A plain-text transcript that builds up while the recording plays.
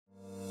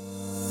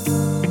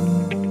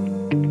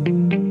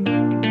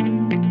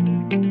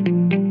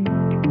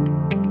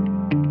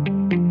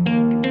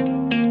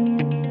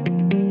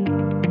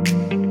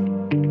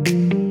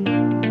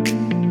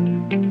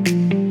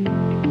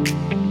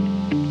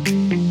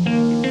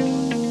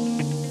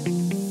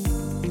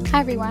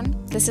everyone,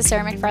 this is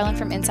Sarah McFarlane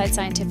from Inside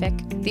Scientific,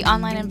 the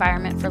online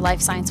environment for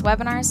life science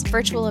webinars,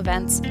 virtual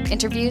events,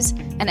 interviews,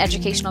 and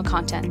educational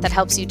content that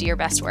helps you do your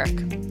best work.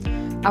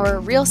 Our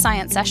Real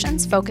Science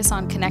sessions focus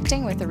on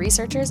connecting with the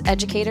researchers,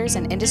 educators,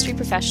 and industry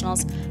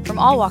professionals from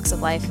all walks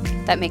of life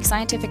that make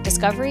scientific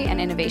discovery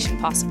and innovation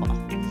possible.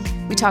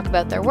 We talk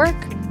about their work,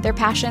 their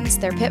passions,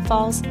 their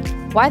pitfalls,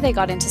 why they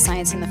got into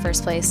science in the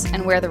first place,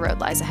 and where the road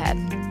lies ahead.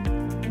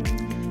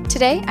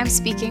 Today, I'm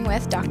speaking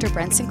with Dr.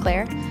 Brent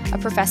Sinclair, a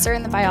professor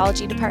in the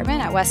biology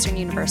department at Western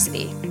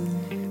University.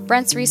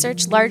 Brent's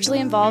research largely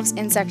involves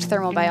insect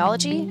thermal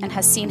biology and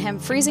has seen him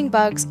freezing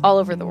bugs all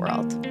over the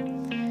world.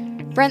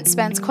 Brent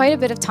spends quite a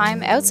bit of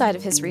time outside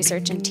of his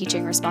research and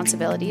teaching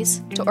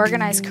responsibilities to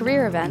organize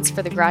career events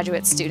for the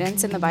graduate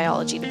students in the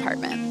biology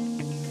department.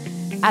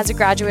 As a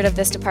graduate of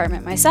this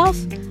department myself,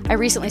 I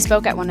recently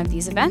spoke at one of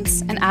these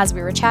events, and as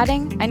we were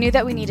chatting, I knew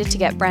that we needed to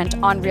get Brent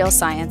on Real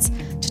Science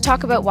to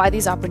talk about why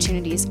these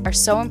opportunities are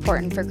so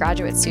important for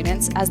graduate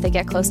students as they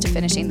get close to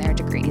finishing their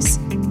degrees.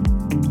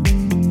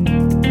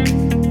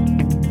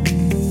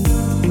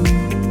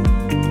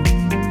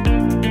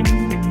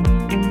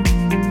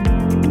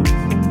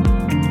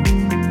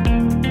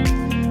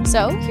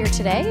 So, here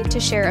today to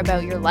share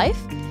about your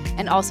life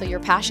and also your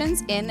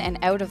passions in and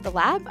out of the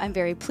lab, I'm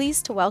very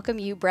pleased to welcome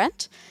you,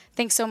 Brent.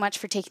 Thanks so much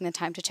for taking the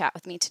time to chat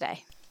with me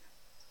today.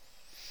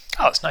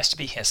 Oh, it's nice to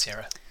be here,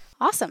 Sarah.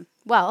 Awesome.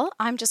 Well,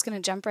 I'm just going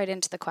to jump right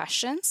into the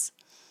questions.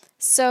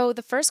 So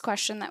the first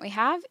question that we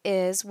have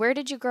is, where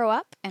did you grow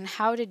up and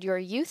how did your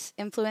youth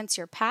influence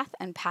your path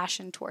and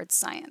passion towards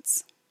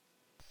science?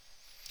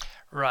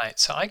 Right,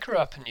 so I grew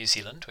up in New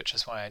Zealand, which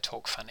is why I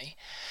talk funny,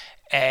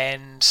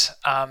 and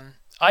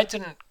I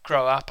didn't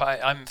grow up,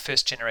 I'm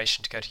first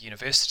generation to go to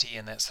university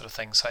and that sort of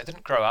thing, so I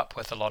didn't grow up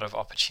with a lot of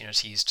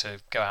opportunities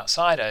to go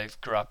outside. I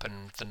grew up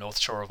in the North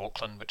Shore of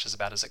Auckland, which is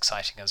about as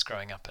exciting as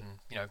growing up in,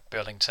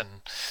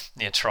 Burlington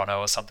near Toronto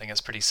or something. It's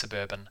pretty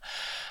suburban.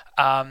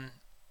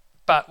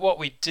 But what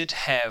we did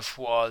have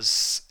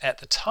was, at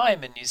the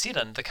time in New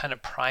Zealand, the kind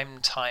of prime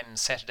time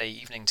Saturday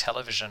evening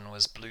television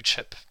was blue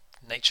chip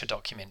nature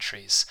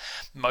documentaries,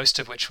 most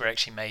of which were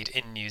actually made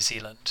in New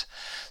Zealand.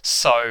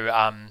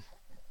 So,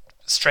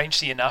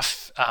 strangely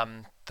enough,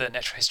 the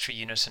Natural History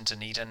Unit in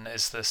Dunedin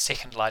is the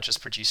second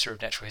largest producer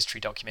of natural history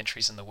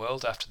documentaries in the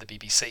world after the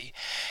BBC.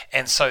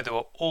 And so there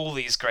were all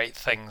these great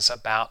things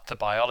about the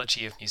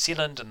biology of New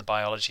Zealand and the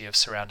biology of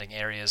surrounding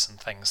areas and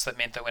things that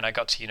meant that when I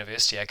got to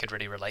university, I could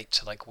really relate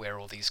to where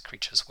all these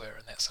creatures were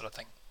and that sort of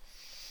thing.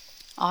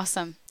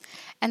 Awesome.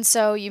 And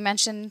so you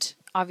mentioned,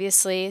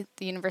 obviously,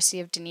 the University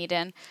of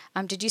Dunedin.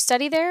 Did you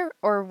study there,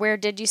 or where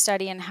did you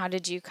study, and how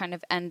did you kind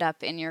of end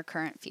up in your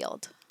current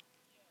field?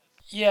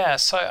 Yeah,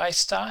 so I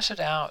started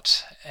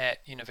out at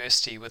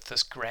university with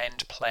this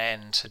grand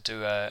plan to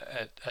do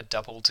a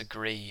double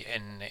degree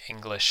in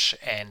English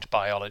and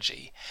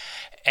biology.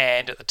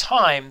 And at the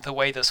time, the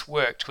way this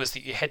worked was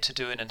that you had to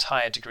do an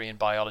entire degree in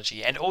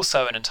biology and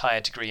also an entire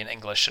degree in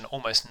English, and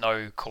almost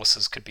no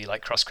courses could be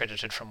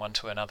cross-credited from one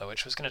to another,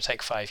 which was going to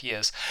take 5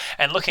 years.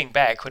 And looking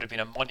back would have been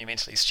a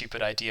monumentally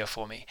stupid idea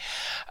for me.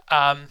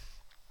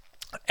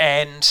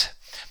 And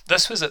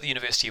this was at the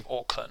University of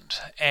Auckland,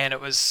 and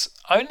it was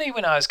only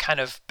when I was kind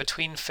of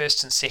between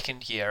first and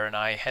second year, and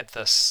I had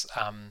this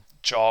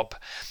job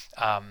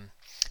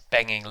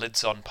banging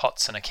lids on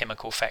pots in a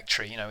chemical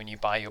factory. When you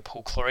buy your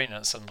pool chlorine and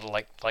it's in little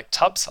like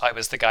tubs, I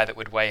was the guy that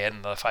would weigh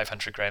in the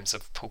 500 grams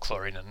of pool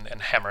chlorine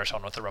and hammer it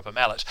on with a rubber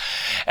mallet.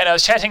 And I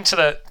was chatting to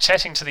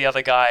the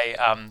other guy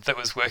that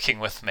was working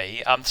with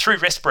me through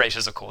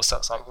respirators, of course. So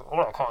it's like a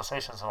lot of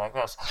conversations are like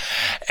this,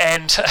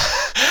 and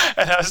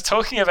and I was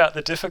talking about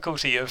the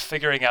difficulty of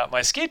figuring out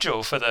my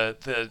schedule for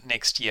the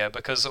next year,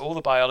 because all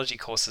the biology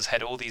courses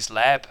had all these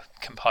lab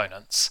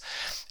components.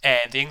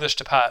 And the English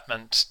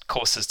department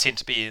courses tend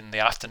to be in the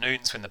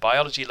afternoons when the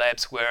biology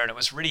labs were, and it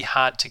was really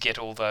hard to get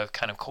all the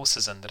kind of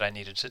courses in that I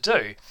needed to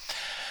do.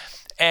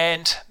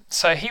 And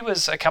so he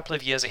was a couple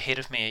of years ahead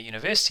of me at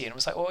university and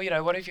was like,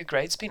 well, what have your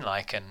grades been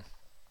like in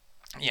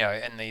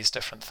these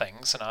different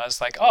things? And I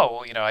was like,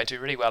 I do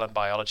really well in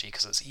biology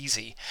because it's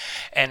easy,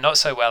 and not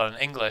so well in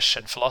English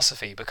and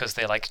philosophy because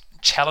they're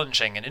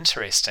challenging and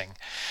interesting.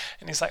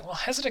 And he's like, well,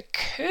 has it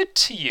occurred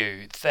to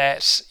you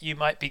that you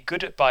might be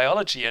good at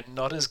biology and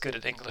not as good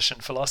at English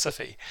and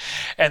philosophy?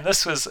 And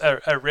this was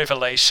a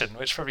revelation,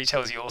 which probably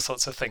tells you all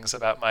sorts of things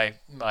about my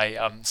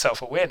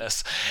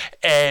self-awareness.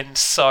 And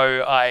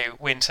so I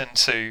went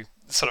into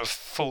sort of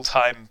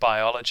full-time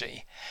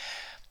biology.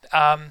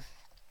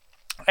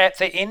 At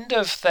the end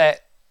of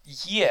that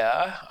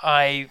year,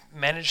 I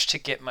managed to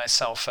get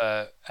myself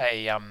a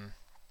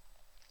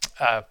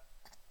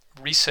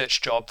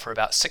research job for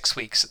about 6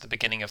 weeks at the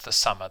beginning of the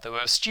summer. There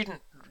were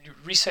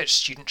research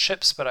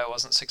studentships, but I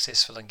wasn't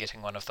successful in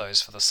getting one of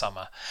those for the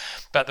summer.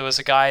 But there was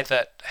a guy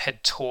that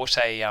had taught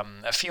a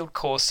field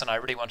course, and I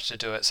really wanted to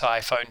do it, so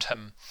I phoned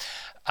him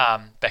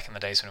back in the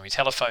days when we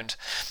telephoned,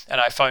 and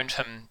I phoned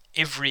him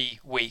every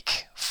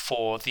week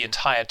for the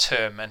entire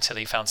term until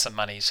he found some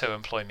money to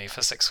employ me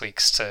for 6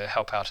 weeks to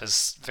help out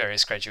his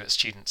various graduate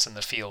students in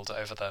the field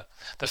over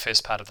the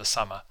first part of the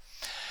summer.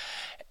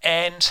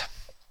 And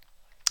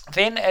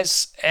then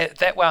as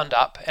that wound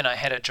up, and I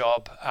had a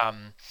job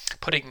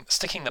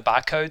sticking the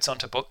barcodes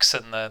onto books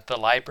in the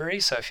library.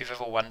 So if you've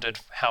ever wondered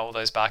how all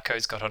those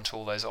barcodes got onto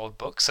all those old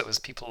books, it was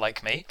people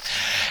like me,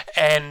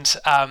 and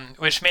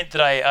which meant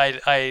that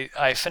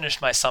I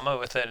finished my summer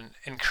with an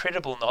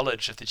incredible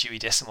knowledge of the Dewey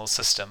Decimal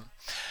System.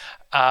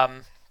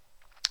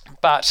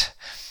 But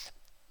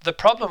the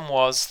problem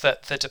was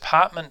that the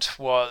department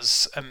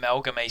was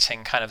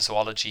amalgamating kind of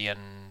zoology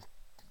and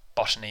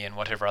botany and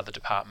whatever other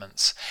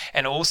departments,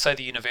 and also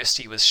the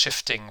university was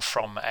shifting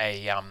from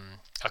a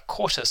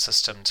quarter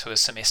system to a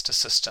semester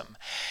system,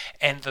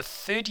 and the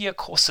third year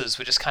courses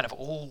were just kind of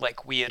all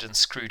like weird and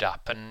screwed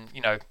up. And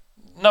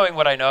knowing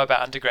what I know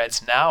about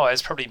undergrads now, I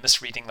was probably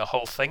misreading the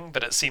whole thing,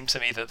 but it seemed to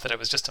me that it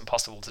was just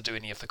impossible to do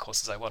any of the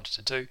courses I wanted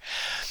to do.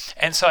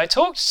 And so I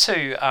talked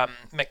to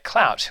Mick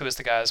Clout, who was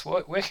the guy I was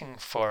working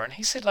for, and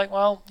he said, like,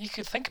 well, you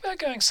could think about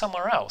going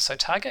somewhere else.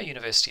 Otago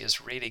University is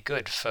really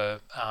good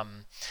for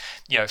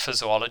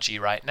zoology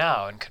right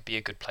now and could be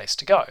a good place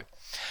to go.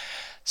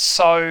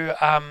 So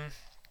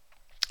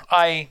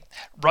I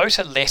wrote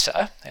a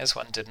letter, as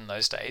one did in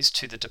those days,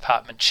 to the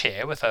department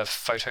chair with a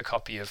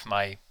photocopy of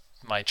my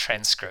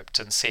transcript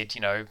and said,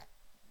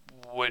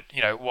 what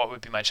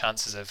would be my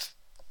chances of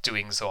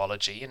doing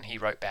zoology? And he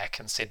wrote back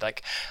and said,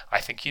 like,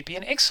 I think you'd be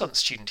an excellent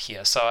student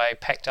here. So I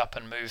packed up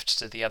and moved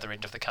to the other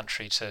end of the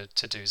country to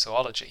do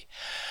zoology.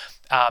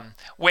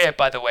 Where,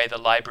 by the way, the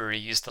library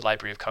used the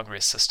Library of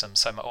Congress system,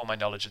 so all my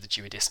knowledge of the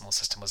Dewey Decimal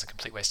System was a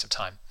complete waste of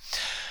time.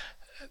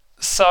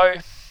 So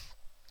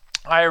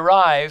I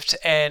arrived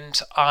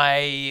and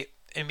I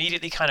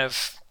immediately kind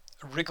of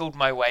wriggled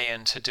my way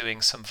into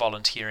doing some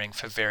volunteering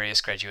for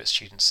various graduate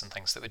students and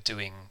things that were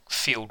doing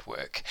field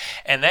work.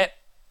 And that,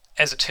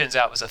 as it turns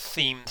out, was a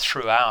theme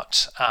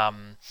throughout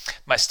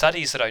my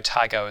studies at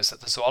Otago, is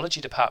that the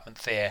zoology department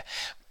there,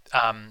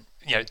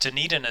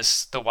 Dunedin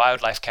is the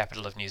wildlife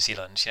capital of New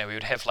Zealand. We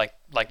would have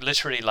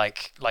literally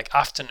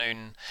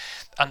afternoon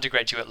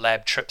undergraduate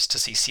lab trips to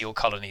see seal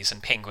colonies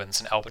and penguins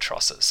and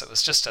albatrosses. It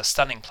was just a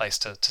stunning place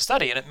to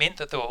study, and it meant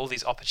that there were all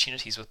these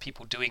opportunities with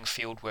people doing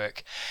field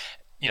work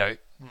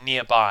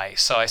nearby.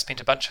 So I spent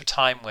a bunch of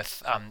time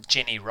with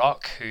Jenny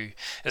Rock, who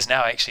is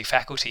now actually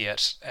faculty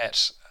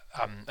at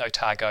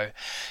Otago,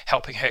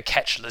 helping her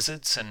catch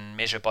lizards and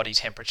measure body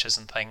temperatures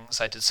and things.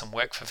 I did some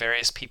work for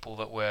various people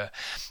that were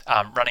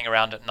running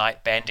around at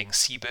night banding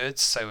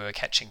seabirds. So we were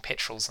catching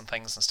petrels and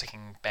things and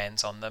sticking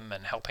bands on them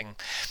and helping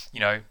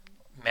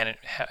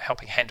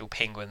handle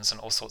penguins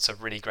and all sorts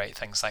of really great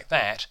things like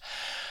that.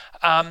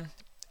 And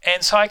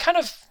so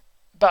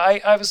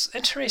I was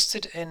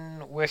interested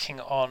in working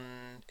on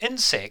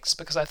insects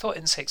because I thought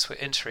insects were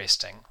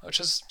interesting,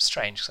 which is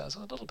strange because I was a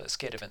little bit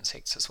scared of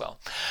insects as well.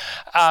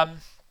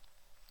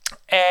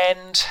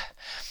 And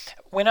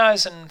when I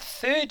was in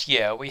third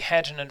year, we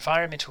had an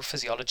environmental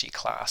physiology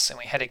class, and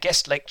we had a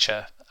guest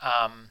lecture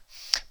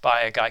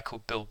by a guy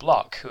called Bill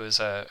Block, who is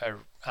a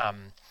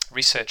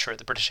researcher at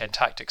the British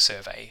Antarctic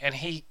Survey, and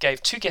he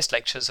gave 2 guest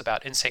lectures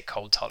about insect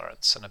cold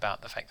tolerance and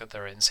about the fact that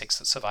there are insects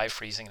that survive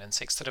freezing and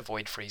insects that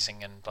avoid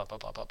freezing and blah, blah,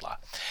 blah, blah, blah.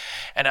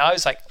 And I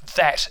was like,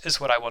 that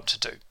is what I want to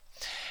do.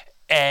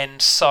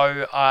 And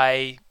so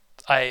I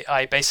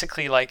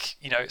basically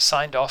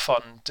signed off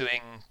on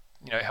doing,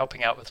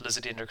 helping out with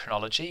lizard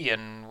endocrinology,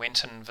 and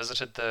went and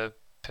visited the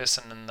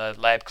person in the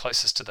lab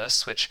closest to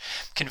this, which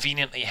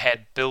conveniently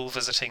had Bill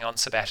visiting on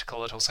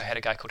sabbatical. It also had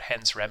a guy called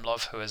Hans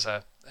Ramlov, who is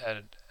an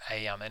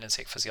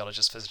insect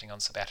physiologist visiting on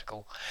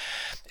sabbatical,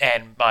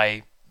 and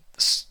my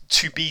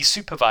to-be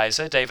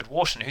supervisor, David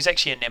Wharton, who's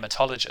actually a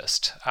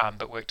nematologist,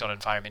 but worked on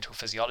environmental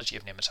physiology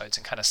of nematodes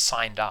and kind of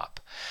signed up.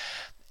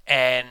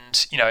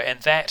 And,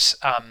 and that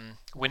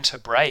winter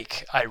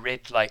break, I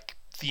read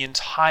the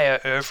entire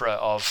oeuvre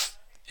of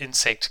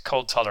insect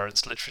cold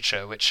tolerance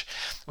literature, which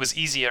was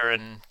easier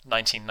in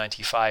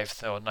 1995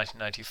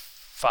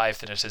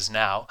 than it is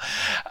now.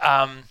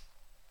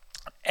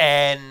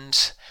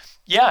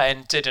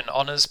 And did an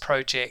honours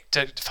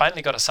project,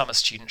 finally got a summer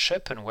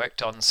studentship and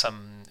worked on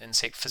some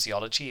insect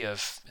physiology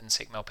of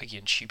insect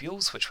Malpighian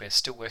tubules, which we're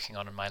still working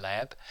on in my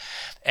lab,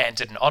 and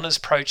did an honours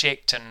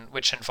project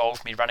which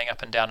involved me running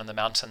up and down in the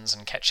mountains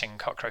and catching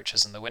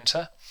cockroaches in the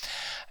winter.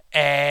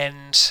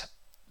 And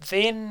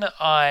then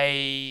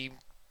I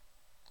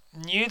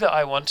knew that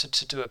I wanted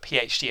to do a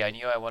PhD. I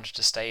knew I wanted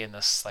to stay in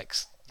this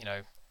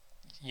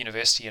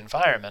university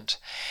environment,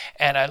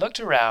 and I looked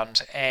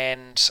around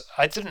and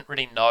I didn't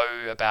really know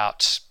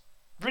about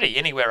really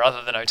anywhere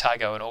other than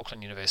Otago and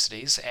Auckland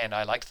universities, and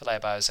I liked the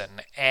lab I was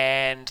in,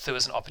 and there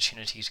was an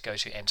opportunity to go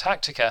to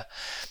Antarctica,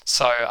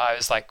 so I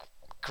was like,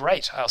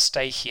 great, I'll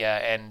stay here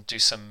and do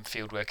some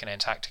field work in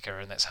Antarctica,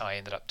 and that's how I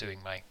ended up doing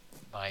my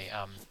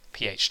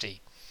PhD.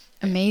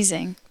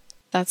 Amazing.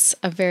 That's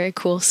a very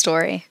cool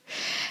story.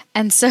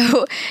 And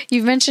so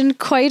you've mentioned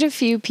quite a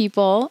few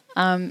people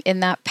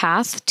in that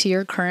path to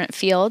your current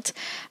field.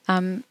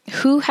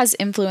 Who has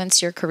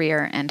influenced your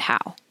career and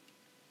how?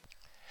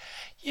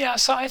 Yeah,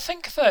 so I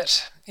think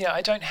that,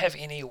 I don't have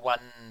any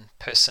one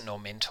person or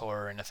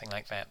mentor or anything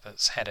like that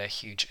that's had a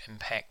huge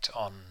impact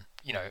on,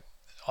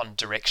 on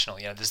directional.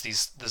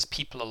 There's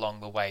people along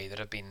the way that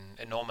have been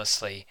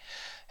enormously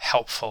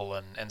helpful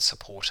and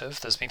supportive.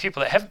 There's been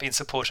people that haven't been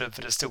supportive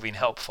but have still been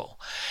helpful.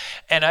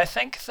 And I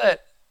think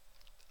that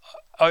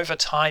over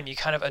time you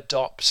kind of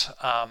adopt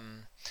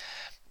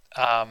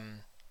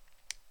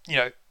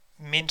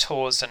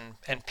mentors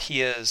and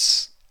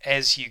peers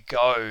as you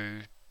go,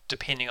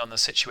 depending on the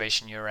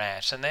situation you're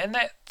at. And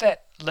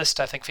that list,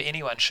 I think, for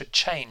anyone should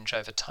change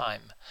over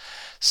time.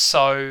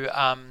 So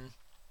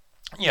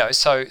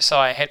so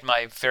I had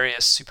my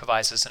various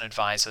supervisors and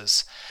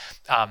advisors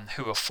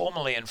who were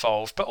formally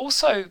involved, but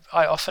also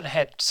I often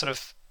had sort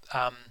of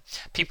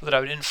people that I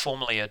would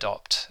informally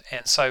adopt.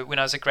 And so when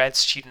I was a grad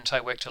student,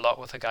 I worked a lot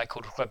with a guy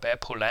called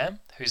Robert Paulin,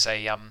 who's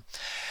a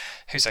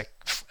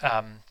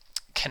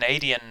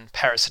Canadian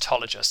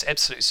parasitologist,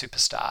 absolute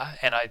superstar.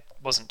 And I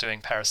wasn't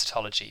doing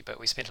parasitology, but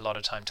we spent a lot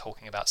of time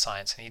talking about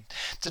science, and he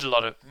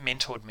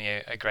mentored me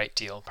a great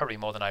deal, probably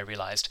more than I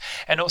realized.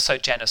 And also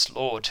Janice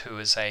Lord, who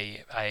is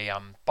a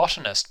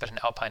botanist but an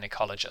alpine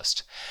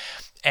ecologist.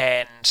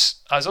 And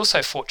I was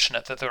also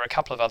fortunate that there were a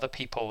couple of other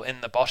people in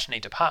the botany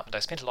department. I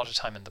spent a lot of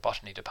time in the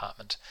botany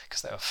department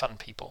because they were fun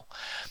people.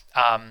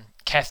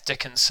 Kath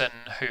Dickinson,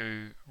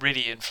 who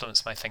really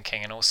influenced my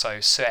thinking, and also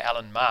Sir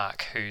Alan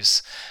Mark,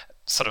 who's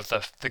sort of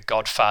the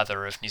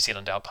godfather of New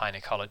Zealand alpine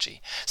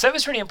ecology. So that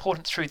was really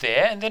important through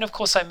there. And then, of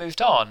course, I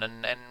moved on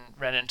and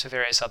ran into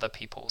various other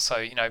people.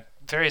 So,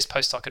 various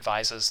postdoc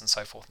advisors and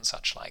so forth and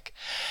such like.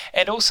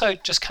 And also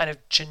just kind of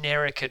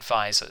generic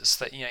advisors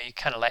that, you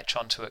kind of latch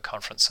onto at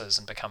conferences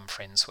and become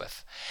friends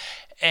with.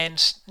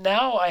 And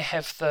now I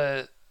have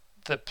the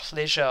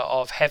pleasure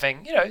of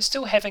having,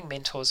 still having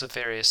mentors of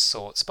various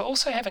sorts, but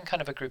also having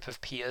kind of a group of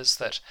peers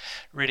that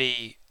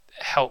really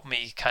help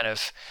me kind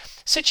of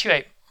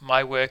situate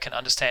my work and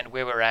understand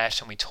where we're at,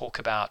 and we talk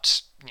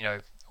about,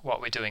 what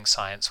we're doing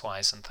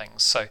science-wise and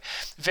things. So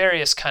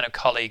various kind of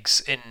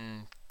colleagues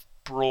in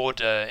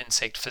broader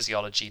insect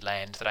physiology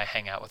land that I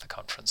hang out with at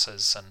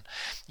conferences, and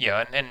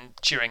and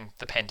during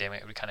the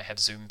pandemic we kind of have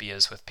Zoom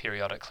beers with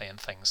periodically and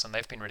things, and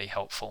they've been really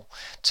helpful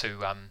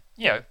to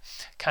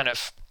kind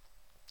of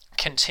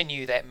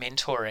continue that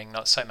mentoring,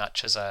 not so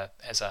much as a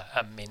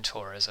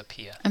mentor, as a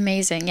peer.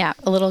 Amazing. Yeah,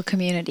 a little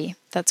community.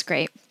 That's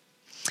great.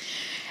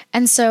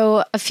 And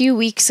so a few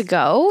weeks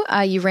ago,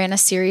 you ran a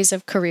series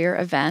of career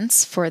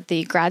events for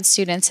the grad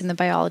students in the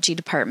biology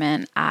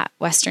department at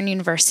Western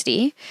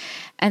University.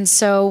 And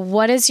so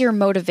what is your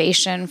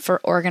motivation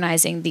for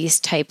organizing these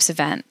types of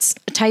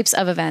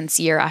events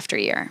year after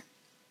year?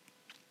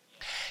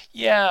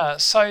 Yeah,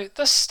 so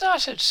this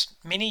started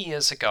many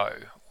years ago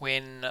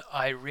when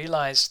I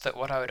realized that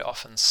what I would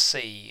often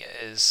see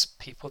is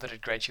people that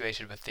had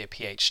graduated with their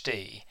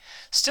PhD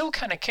still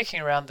kind of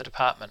kicking around the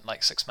department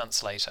like 6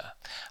 months later,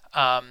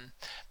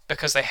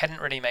 because they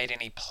hadn't really made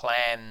any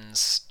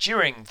plans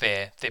during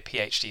their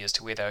PhD as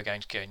to where they were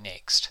going to go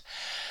next.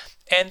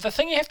 And the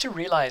thing you have to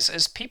realize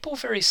is people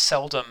very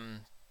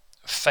seldom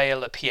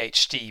fail a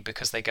PhD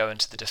because they go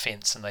into the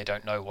defense and they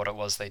don't know what it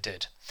was they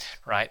did,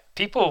 right?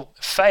 People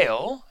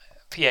fail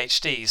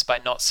PhDs by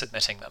not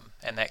submitting them,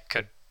 and that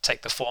could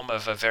take the form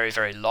of a very,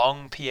 very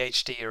long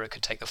PhD, or it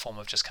could take the form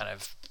of just kind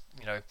of,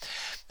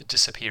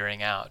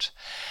 disappearing out.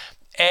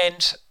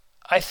 And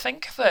I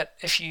think that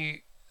if you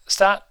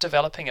start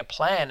developing a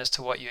plan as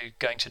to what you're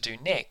going to do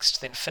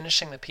next, then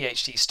finishing the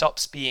PhD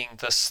stops being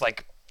this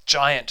like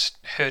giant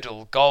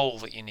hurdle goal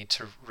that you need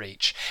to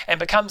reach, and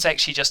becomes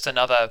actually just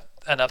another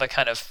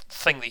kind of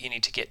thing that you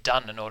need to get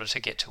done in order to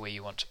get to where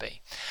you want to be.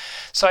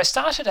 So I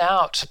started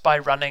out by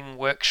running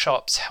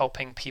workshops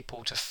helping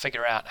people to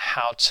figure out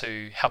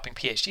helping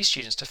PhD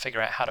students to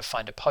figure out how to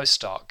find a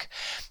postdoc,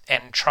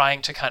 and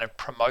trying to kind of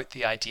promote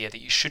the idea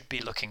that you should be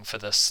looking for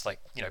this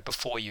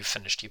before you've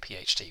finished your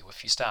PhD. Or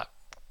if you start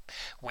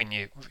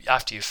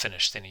after you've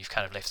finished, then you've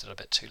kind of left it a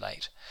bit too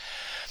late.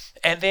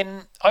 And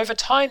then over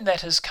time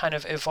that has kind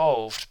of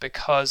evolved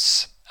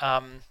because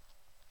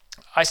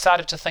I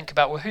started to think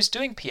about, well, who's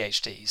doing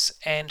PhDs?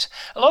 And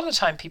a lot of the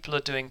time people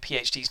are doing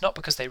PhDs not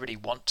because they really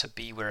want to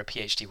be where a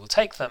PhD will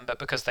take them, but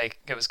because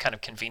it was kind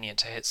of convenient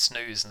to hit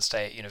snooze and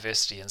stay at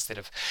university instead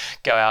of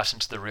go out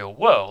into the real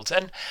world.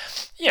 And,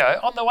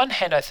 on the one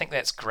hand, I think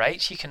that's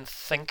great. You can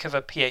think of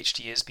a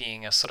PhD as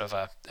being a sort of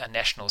a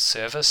national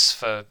service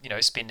for,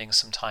 spending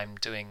some time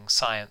doing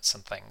science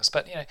and things.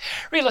 But,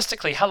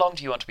 realistically, how long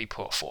do you want to be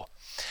poor for?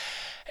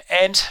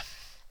 And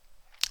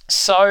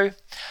so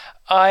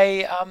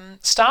I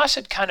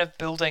started kind of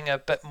building a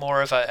bit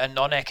more of a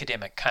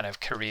non-academic kind of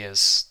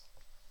careers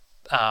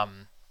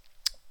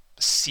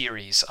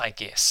series, I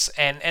guess.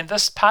 And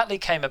this partly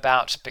came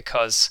about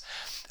because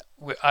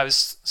I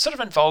was sort of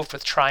involved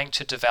with trying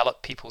to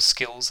develop people's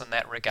skills in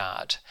that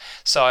regard.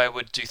 So I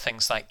would do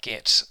things like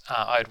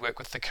I would work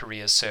with the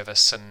careers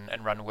service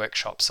and run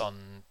workshops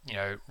on,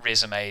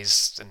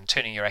 resumes and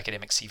turning your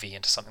academic CV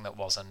into something that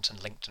wasn't, and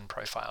LinkedIn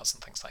profiles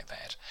and things like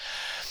that.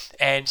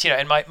 And,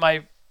 and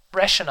my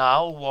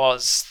rationale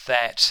was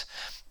that,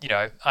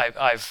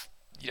 I've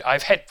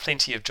I've had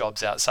plenty of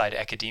jobs outside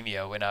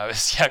academia when I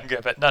was younger,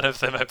 but none of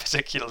them are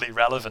particularly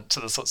relevant to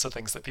the sorts of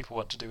things that people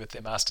want to do with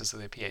their masters or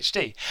their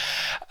PhD.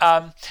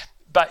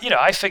 But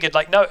I figured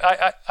no,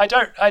 I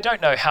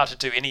don't know how to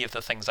do any of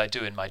the things I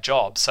do in my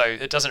job, so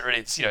it doesn't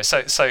really,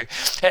 so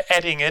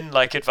adding in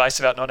advice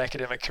about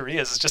non-academic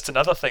careers is just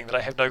another thing that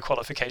I have no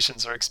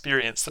qualifications or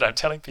experience that I'm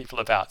telling people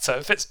about. So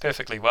it fits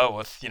perfectly well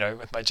with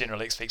with my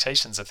general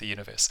expectations of the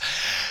universe.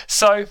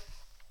 So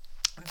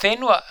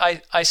then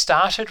I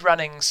started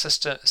running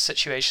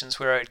situations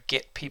where I would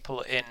get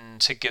people in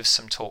to give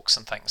some talks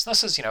and things.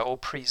 This is, all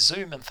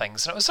pre-Zoom and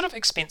things. And it was sort of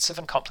expensive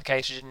and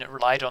complicated, and it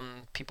relied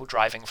on people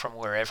driving from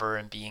wherever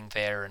and being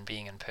there and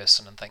being in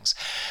person and things.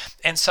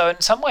 And so in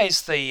some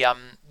ways, the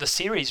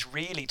series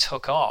really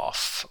took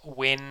off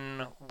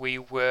when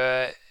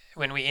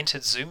we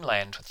entered Zoom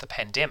land with the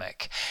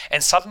pandemic,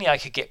 and suddenly I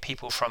could get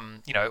people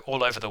from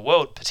all over the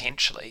world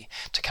potentially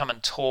to come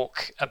and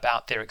talk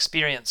about their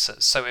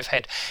experiences. So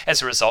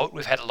as a result,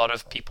 we've had a lot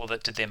of people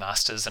that did their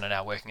masters and are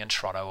now working in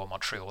Toronto or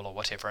Montreal or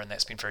whatever, and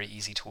that's been very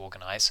easy to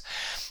organize.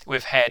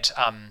 We've had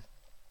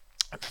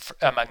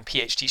among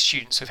PhD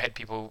students, we've had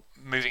people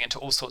moving into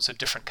all sorts of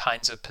different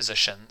kinds of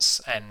positions,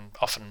 and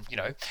often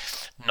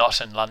not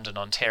in London,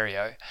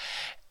 Ontario,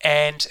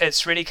 and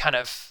it's really kind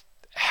of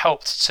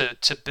helped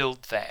to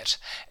build that.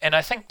 And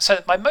I think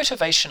so my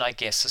motivation, I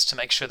guess, is to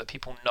make sure that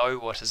people know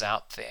what is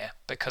out there,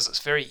 because it's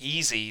very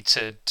easy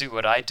to do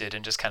what I did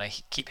and just kind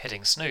of keep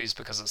hitting snooze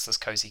because it's this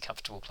cozy,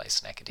 comfortable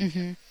place in academia.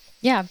 Mm-hmm.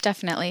 Yeah,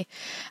 definitely.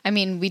 I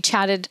mean, we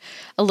chatted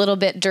a little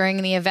bit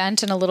during the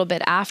event and a little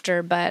bit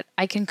after, but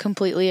I can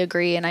completely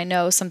agree. And I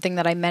know something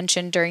that I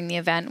mentioned during the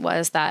event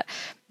was that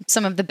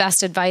some of the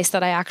best advice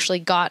that I actually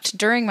got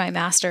during my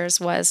master's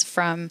was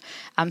from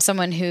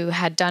someone who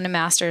had done a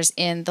master's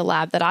in the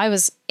lab that I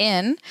was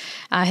in.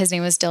 His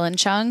name was Dylan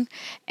Chung.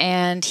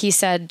 And he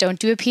said, don't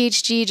do a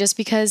PhD just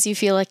because you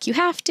feel like you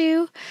have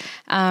to.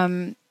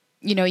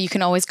 You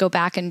can always go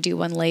back and do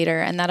one later.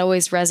 And that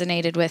always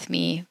resonated with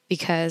me,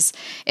 because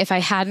if I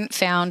hadn't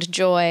found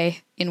joy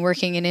in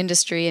working in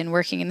industry and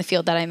working in the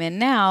field that I'm in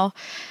now,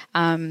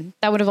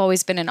 that would have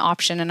always been an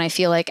option. And I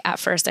feel like at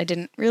first I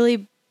didn't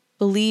really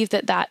believe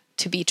that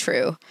to be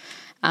true.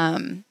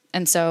 And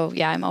so,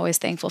 yeah, I'm always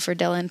thankful for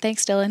Dylan.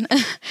 Thanks, Dylan.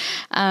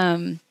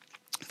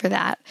 For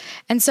that.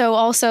 And so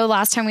also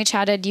last time we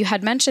chatted, you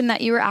had mentioned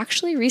that you were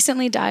actually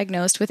recently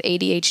diagnosed with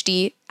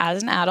ADHD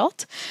as an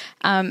adult,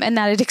 and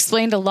that it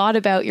explained a lot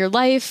about your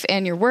life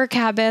and your work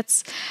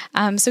habits.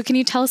 So can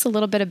you tell us a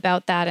little bit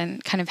about that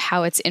and kind of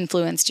how it's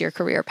influenced your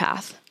career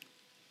path?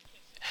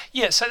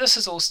 Yeah, so this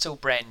is all still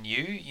brand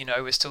new.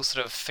 We're still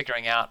sort of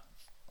figuring out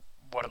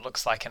what it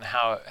looks like and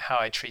how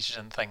I treat it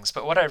and things.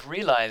 But what I've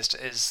realized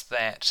is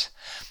that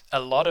a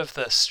lot of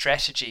the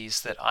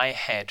strategies that I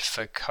had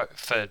for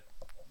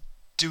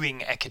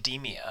doing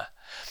academia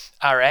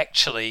are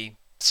actually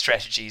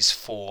strategies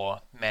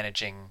for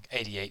managing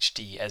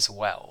ADHD as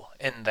well,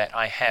 in that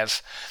I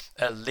have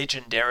a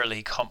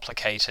legendarily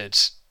complicated,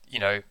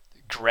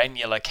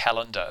 granular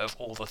calendar of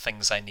all the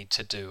things I need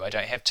to do. I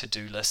don't have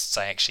to-do lists.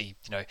 I actually,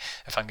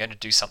 if I'm going to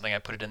do something, I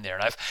put it in there.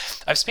 And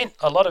I've spent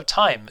a lot of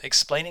time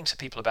explaining to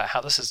people about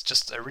how this is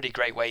just a really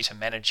great way to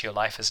manage your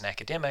life as an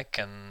academic,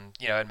 and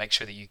and make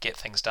sure that you get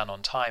things done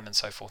on time and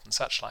so forth and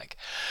such like.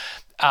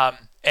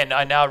 And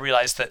I now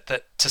realize that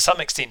to some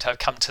extent I've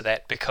come to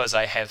that because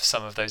I have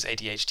some of those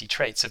ADHD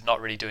traits of not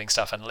really doing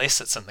stuff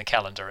unless it's in the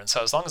calendar. And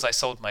so as long as I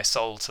sold my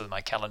soul to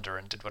my calendar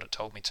and did what it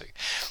told me to,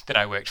 then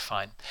I worked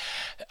fine.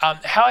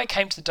 How I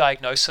came to the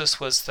diagnosis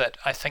was that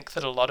I think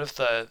that a lot of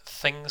the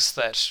things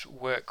that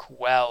work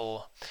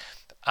well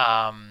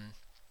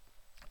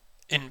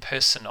in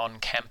person on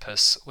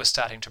campus were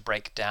starting to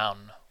break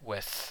down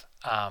with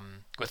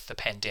the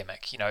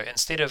pandemic.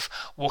 Instead of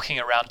walking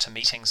around to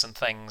meetings and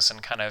things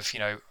and kind of,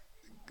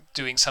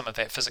 doing some of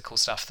that physical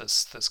stuff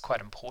that's quite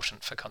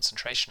important for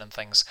concentration and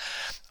things,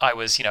 I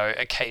was,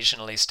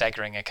 occasionally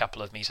staggering a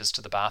couple of meters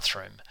to the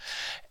bathroom.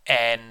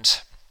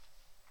 And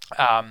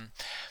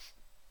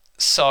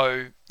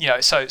so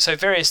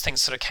various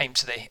things sort of came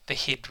to the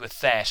head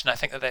with that, and I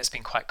think that that's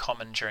been quite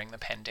common during the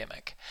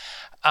pandemic.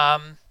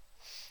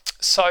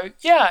 So,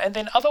 yeah, and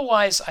then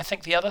otherwise, I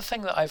think the other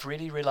thing that I've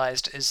really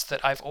realized is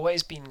that I've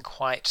always been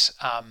quite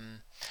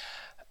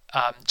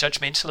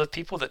judgmental of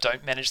people that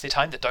don't manage their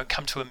time, that don't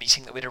come to a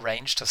meeting that we'd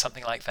arranged or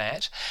something like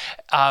that.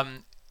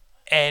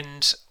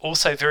 And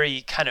also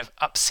very kind of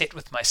upset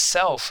with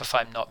myself if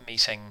I'm not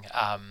meeting,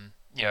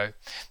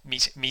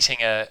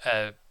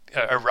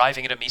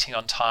 arriving at a meeting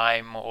on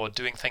time, or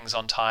doing things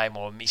on time,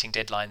 or meeting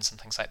deadlines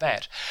and things like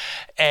that.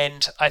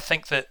 And I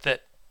think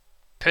that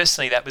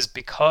personally that was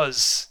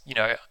because,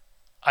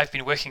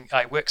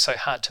 I work so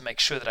hard to make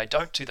sure that I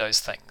don't do those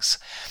things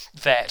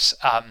that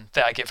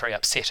I get very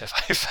upset if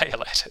I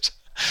fail at it.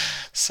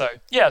 So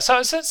yeah, so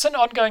it's an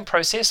ongoing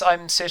process.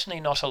 I'm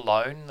certainly not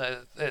alone.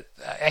 The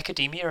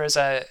academia is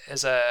a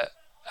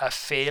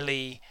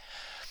fairly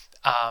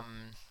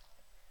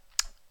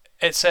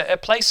it's a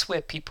place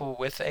where people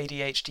with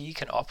ADHD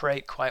can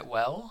operate quite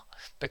well,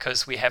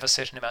 because we have a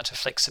certain amount of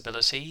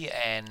flexibility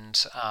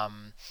and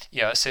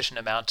a certain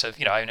amount of,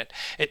 and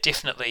it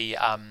definitely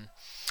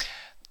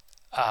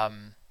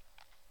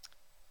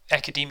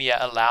academia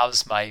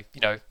allows my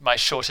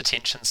short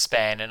attention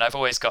span, and I've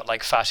always got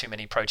like far too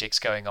many projects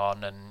going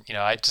on, and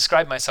I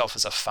describe myself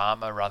as a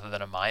farmer rather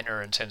than a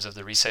miner in terms of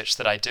the research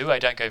that I do. I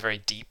don't go very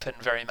deep in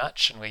very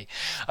much, and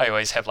I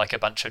always have like a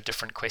bunch of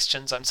different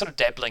questions. I'm sort of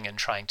dabbling in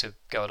trying to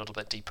go a little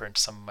bit deeper into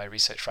some of my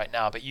research right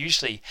now, but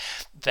usually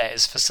that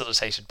is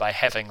facilitated by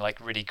having like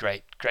really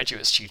great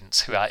graduate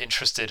students who are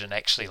interested in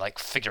actually like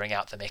figuring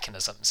out the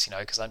mechanisms,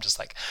 because I'm just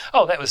like,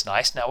 oh, that was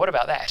nice, now what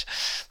about that?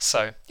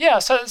 So yeah,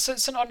 so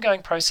it's an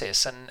ongoing process.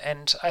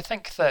 And I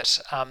think that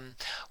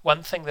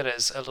one thing that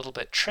is a little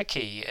bit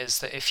tricky is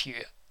that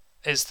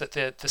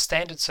the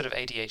standard sort of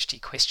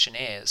ADHD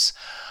questionnaires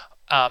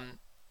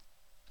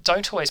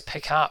don't always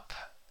pick up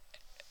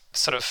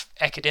sort of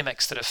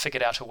academics that have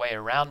figured out a way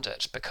around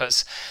it,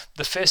 because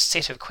the first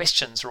set of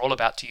questions are all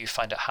about, do you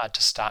find it hard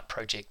to start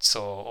projects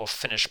or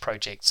finish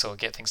projects or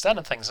get things done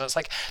and things, and it's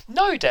like,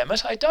 no, damn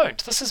it, I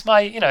don't. This is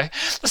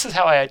this is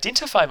how I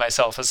identify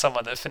myself, as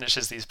someone that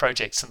finishes these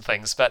projects and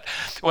things. But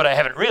what I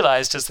haven't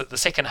realized is that the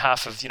second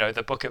half of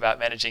the book about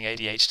managing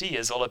ADHD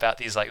is all about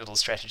these like little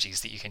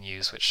strategies that you can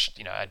use, which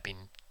I'd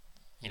been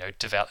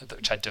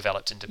which I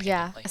developed independently.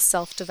 Yeah, a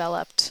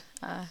self-developed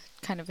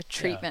kind of a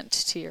treatment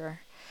to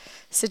your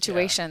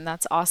situation.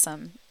 That's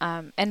awesome,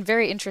 and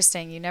very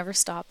interesting. You never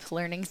stop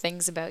learning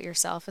things about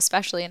yourself,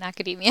 especially in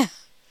academia.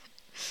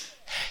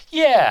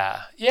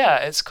 Yeah,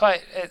 it's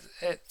quite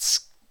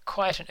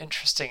an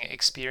interesting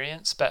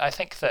experience. But I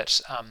think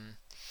that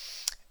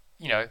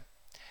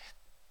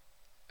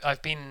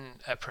I've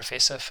been a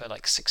professor for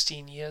like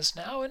 16 years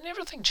now, and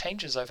everything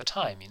changes over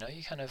time.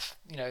 You kind of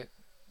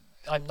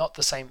I'm not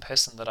the same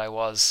person that I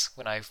was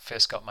when I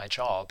first got my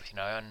job,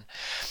 and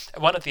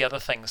one of the other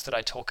things that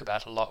I talk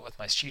about a lot with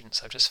my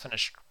students, I've just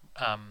finished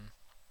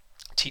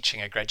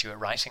teaching a graduate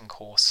writing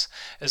course,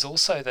 is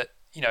also that,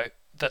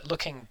 that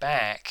looking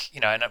back,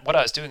 and what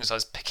I was doing is I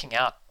was picking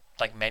out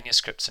like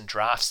manuscripts and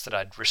drafts that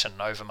I'd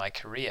written over my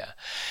career.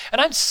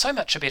 And I'm so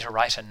much a better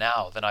writer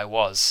now than I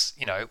was,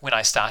 when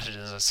I started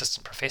as an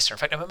assistant professor. In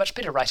fact, I'm a much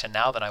better writer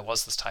now than I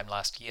was this time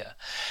last year.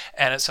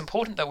 And it's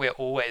important that we're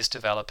always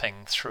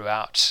developing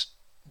throughout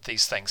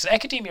these things. And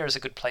academia is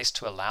a good place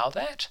to allow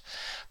that,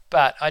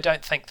 but I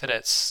don't think that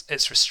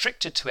it's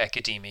restricted to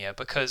academia,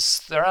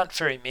 because there aren't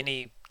very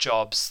many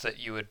jobs that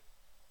you would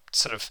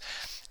sort of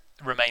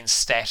remain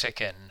static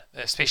in,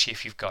 especially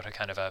if you've got a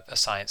kind of a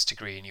science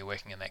degree and you're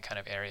working in that kind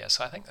of area.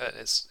 So I think that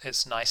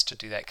it's nice to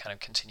do that kind of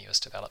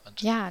continuous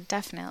development. Yeah,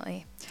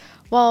 definitely.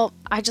 Well,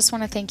 I just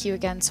want to thank you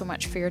again so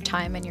much for your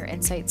time and your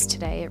insights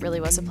today. It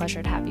really was a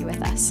pleasure to have you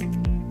with us.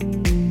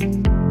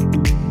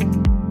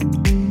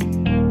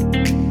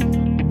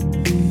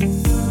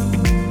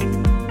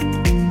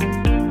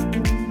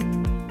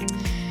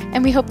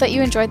 And we hope that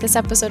you enjoyed this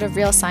episode of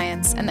Real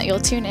Science, and that you'll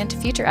tune into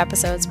future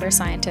episodes where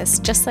scientists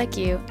just like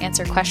you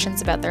answer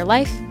questions about their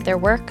life, their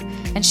work,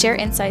 and share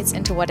insights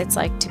into what it's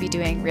like to be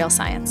doing real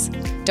science.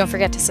 Don't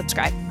forget to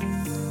subscribe.